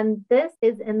 And this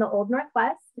is in the Old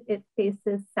Northwest. It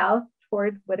faces south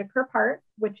toward Whitaker Park,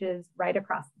 which is right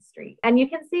across the street. And you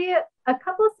can see a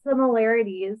couple of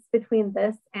similarities between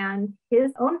this and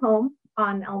his own home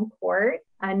on Elm Court,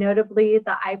 notably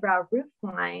the eyebrow roof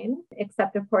line,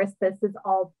 except of course this is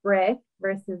all brick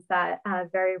versus that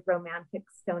very romantic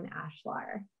stone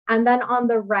ashlar. And then on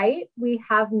the right, we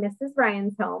have Mrs.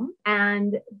 Ryan's home.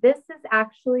 And this is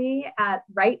actually at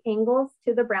right angles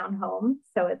to the Brown home.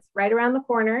 So it's right around the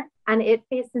corner and it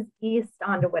faces east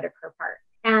onto Whitaker Park.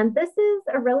 And this is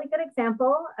a really good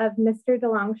example of Mr.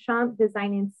 DeLongchamps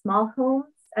designing small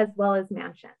homes as well as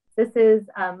mansions. This is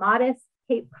a modest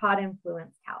Cape Cod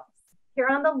influenced house. Here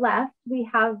on the left, we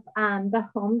have the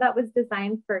home that was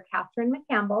designed for Catherine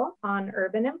McCampbell on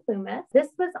Urban and Plumas. This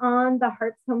was on the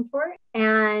Hart's home tour.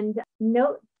 And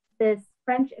note this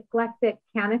French eclectic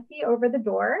canopy over the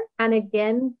door. And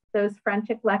again, those French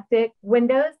eclectic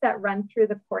windows that run through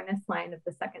the cornice line of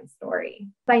the second story.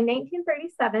 By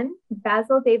 1937,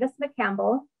 Basil Davis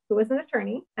McCampbell, who was an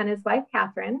attorney, and his wife,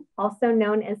 Catherine, also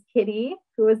known as Kitty,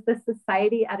 who was the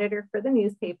society editor for the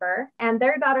newspaper, and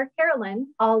their daughter, Carolyn,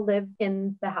 all lived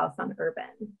in the house on Urban.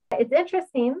 It's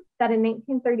interesting that in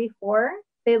 1934,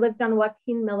 they lived on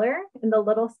Joaquin Miller in the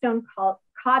Little Stone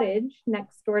Cottage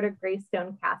next door to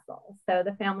Greystone Castle. So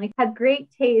the family had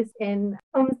great taste in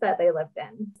homes that they lived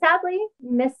in. Sadly,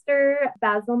 Mr.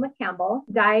 Basil McCampbell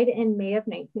died in May of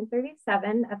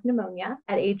 1937 of pneumonia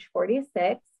at age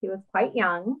 46. He was quite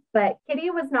young, but Kitty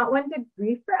was not one to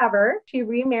grieve forever. She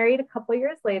remarried a couple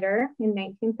years later in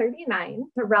 1939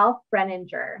 to Ralph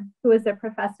Brenninger, who was a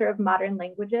professor of modern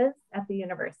languages at the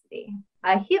university.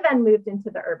 He then moved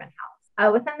into the Urban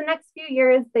house. Within the next few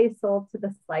years, they sold to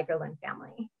the Sligerland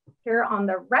family. Here on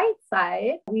the right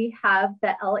side, we have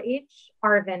the L.H.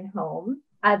 Arvin home.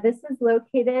 This is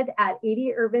located at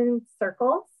 80 Urban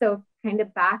Circle, so kind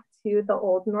of back to the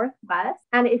Old Northwest.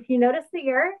 And if you notice the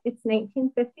year, it's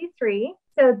 1953.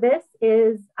 So this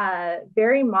is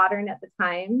very modern at the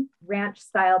time, ranch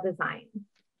style design.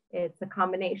 It's a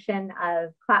combination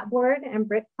of clapboard and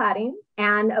brick cladding.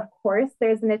 And of course,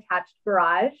 there's an attached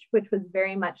garage, which was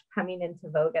very much coming into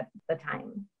vogue at the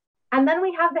time. And then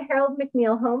we have the Harold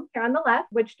McNeil home here on the left,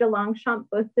 which DeLongchamps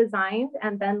both designed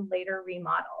and then later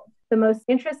remodeled. The most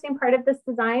interesting part of this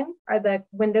design are the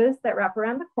windows that wrap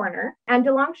around the corner. And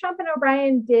DeLongchamps and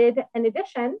O'Brien did an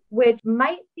addition, which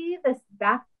might be this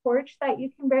back porch that you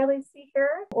can barely see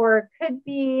here, or could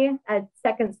be a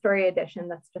second story addition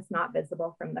that's just not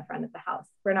visible from the front of the house.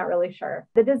 We're not really sure.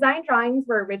 The design drawings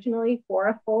were originally for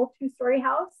a full 2-story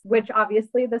house, which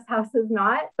obviously this house is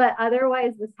not, but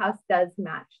otherwise this house does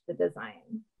match the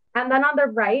design. And then on the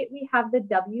right, we have the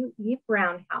W.E.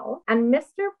 Brown house. And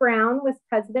Mr. Brown was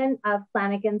president of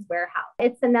Flanagan's Warehouse.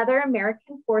 It's another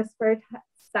American four-square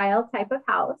style type of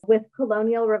house with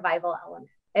colonial revival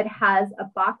elements. It has a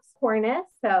box cornice,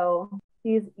 so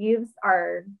these eaves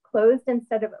are closed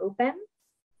instead of open.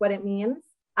 What it means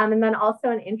And then also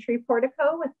an entry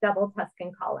portico with double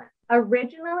Tuscan columns.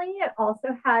 Originally, it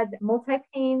also had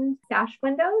multi-pane sash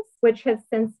windows, which have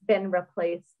since been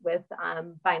replaced with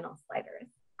vinyl sliders.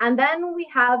 And then we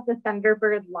have the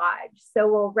Thunderbird Lodge. So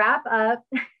we'll wrap up,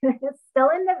 it's still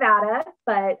in Nevada,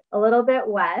 but a little bit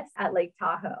west at Lake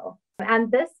Tahoe.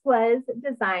 And this was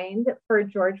designed for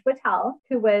George Whittle,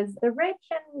 who was the rich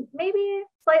and maybe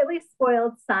slightly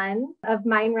spoiled son of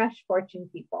mine rush fortune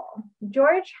people.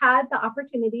 George had the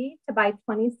opportunity to buy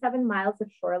 27 miles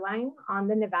of shoreline on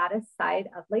the Nevada side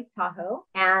of Lake Tahoe.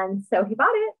 And so he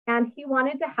bought it and he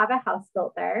wanted to have a house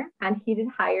built there. And he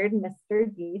hired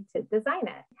Mr. D to design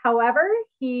it. However,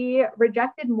 he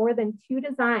rejected more than 2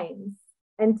 designs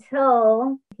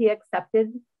until he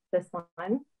accepted this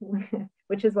one,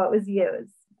 which is what was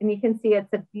used. And you can see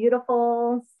it's a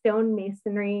beautiful stone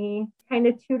masonry, kind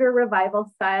of Tudor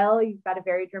revival style. You've got a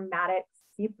very dramatic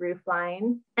steep roof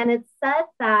line. And it's said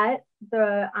that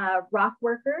the rock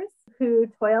workers who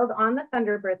toiled on the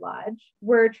Thunderbird Lodge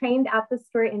were trained at the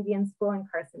Stewart Indian School in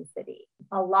Carson City.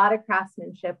 A lot of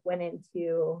craftsmanship went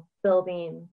into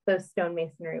building those stone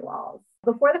masonry walls.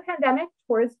 Before the pandemic,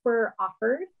 tours were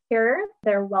offered here.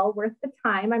 They're well worth the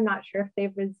time. I'm not sure if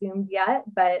they've resumed yet,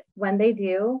 but when they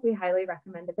do, we highly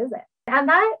recommend a visit. And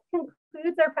that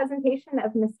concludes our presentation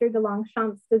of Mr.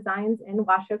 DeLongchamps' designs in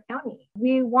Washoe County.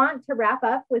 We want to wrap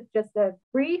up with just a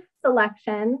brief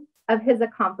selection of his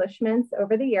accomplishments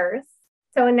over the years.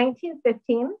 So in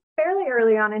 1915, fairly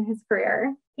early on in his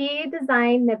career, he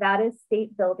designed Nevada's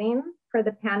state building for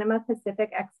the Panama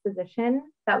Pacific Exposition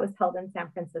that was held in San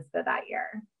Francisco that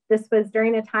year. This was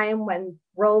during a time when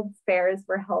World's Fairs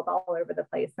were held all over the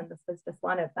place, and this was just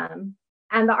one of them.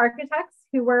 And the architects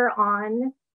who were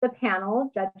on the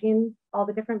panel judging all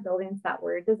the different buildings that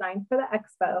were designed for the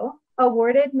expo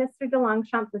awarded Mr.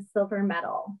 DeLongchamps the silver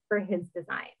medal for his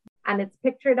design. And it's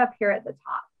pictured up here at the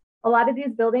top. A lot of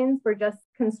these buildings were just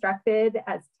constructed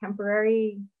as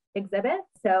temporary exhibits.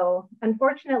 So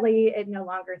unfortunately, it no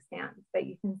longer stands, but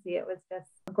you can see it was just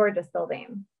a gorgeous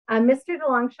building. Mr.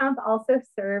 DeLongchamps also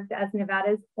served as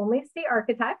Nevada's only state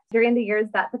architect during the years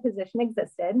that the position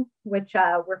existed, which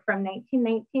were from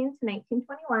 1919 to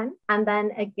 1921, and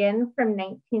then again from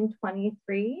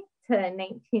 1923 to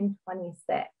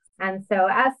 1926. And so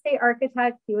as state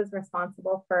architect, he was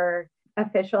responsible for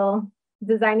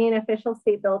designing official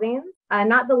state buildings,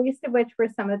 not the least of which were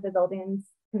some of the buildings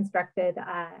constructed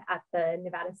at the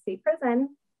Nevada State Prison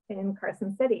in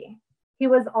Carson City. He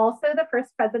was also the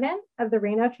first president of the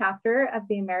Reno chapter of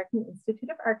the American Institute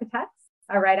of Architects,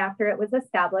 right after it was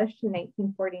established in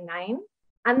 1949.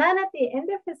 And then at the end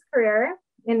of his career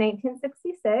in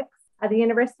 1966, the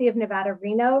University of Nevada,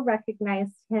 Reno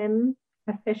recognized him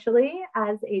officially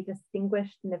as a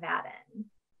distinguished Nevadan.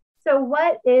 So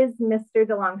what is Mr.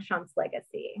 DeLongchamps'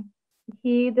 legacy?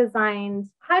 He designed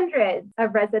hundreds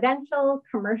of residential,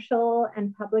 commercial,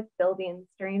 and public buildings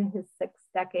during his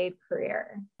 6-decade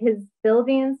career. His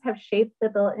buildings have shaped the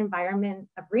built environment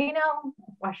of Reno,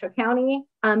 Washoe County,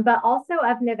 but also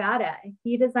of Nevada.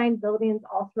 He designed buildings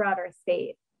all throughout our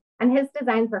state. And his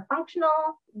designs were functional,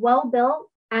 well-built,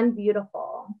 and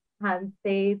beautiful.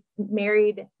 They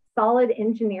married solid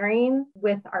engineering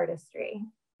with artistry.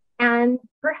 And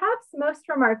perhaps most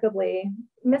remarkably,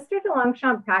 Mr.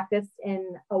 DeLongchamps practiced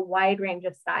in a wide range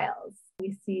of styles.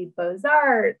 We see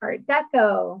Beaux-Arts, Art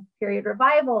Deco, period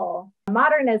revival,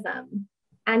 modernism.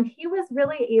 And he was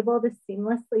really able to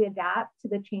seamlessly adapt to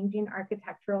the changing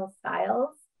architectural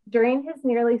styles during his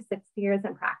nearly 60 years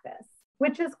in practice,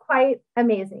 which is quite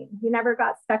amazing. He never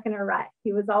got stuck in a rut.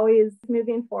 He was always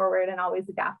moving forward and always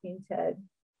adapting to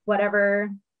whatever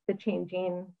the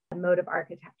changing mode of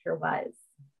architecture was.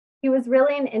 He was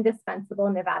really an indispensable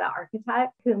Nevada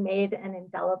architect who made an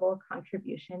indelible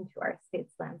contribution to our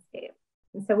state's landscape.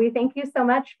 And so we thank you so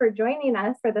much for joining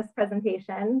us for this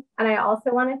presentation. And I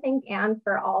also want to thank Anne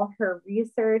for all her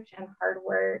research and hard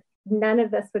work. None of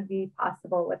this would be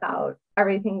possible without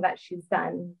everything that she's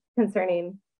done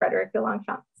concerning Frederic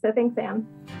DeLongchamps. So thanks, Anne.